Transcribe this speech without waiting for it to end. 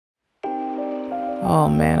Oh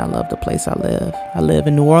man, I love the place I live. I live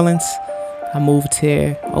in New Orleans. I moved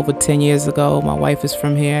here over 10 years ago. My wife is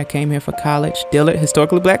from here. I came here for college. Dillard,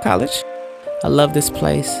 historically black college. I love this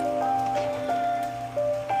place.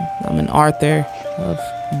 I'm an author of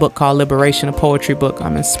a book called Liberation, a poetry book.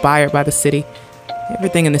 I'm inspired by the city.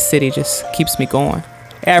 Everything in the city just keeps me going.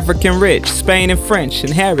 African rich, Spain and French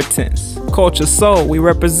inheritance. Culture soul, we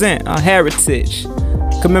represent our heritage.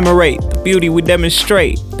 Commemorate the beauty we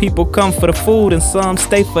demonstrate. People come for the food and some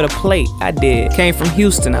stay for the plate. I did. Came from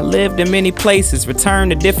Houston, I lived in many places.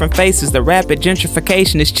 Returned to different faces. The rapid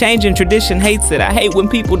gentrification is changing, tradition hates it. I hate when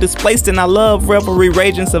people displaced, and I love revelry,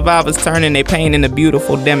 raging survivors turning their pain into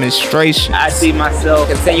beautiful demonstration. I see myself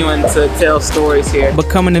continuing to tell stories here.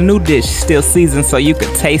 Becoming a new dish, still seasoned so you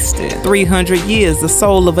could taste it. 300 years, the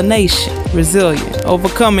soul of a nation. Resilient,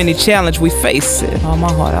 overcome any challenge we face it. Oh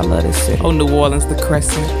my heart, I love this city. Oh New Orleans, the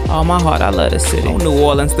Crescent. Oh my heart, I love this city. Oh New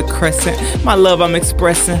Orleans, the Crescent. My love I'm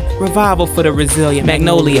expressing. Revival for the resilient.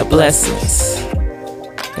 Magnolia blessings.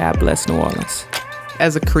 God bless New Orleans.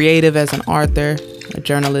 As a creative, as an author, a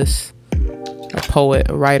journalist, a poet,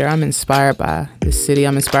 a writer, I'm inspired by this city.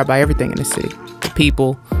 I'm inspired by everything in the city. The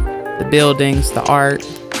people, the buildings, the art,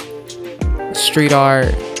 the street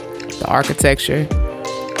art, the architecture.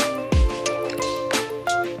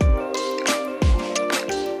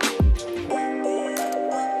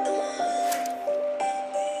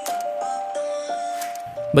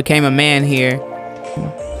 Became a man here.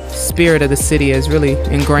 Spirit of the city is really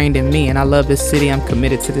ingrained in me, and I love this city. I'm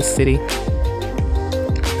committed to this city.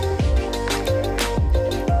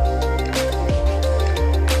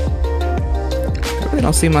 I really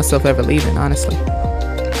don't see myself ever leaving, honestly.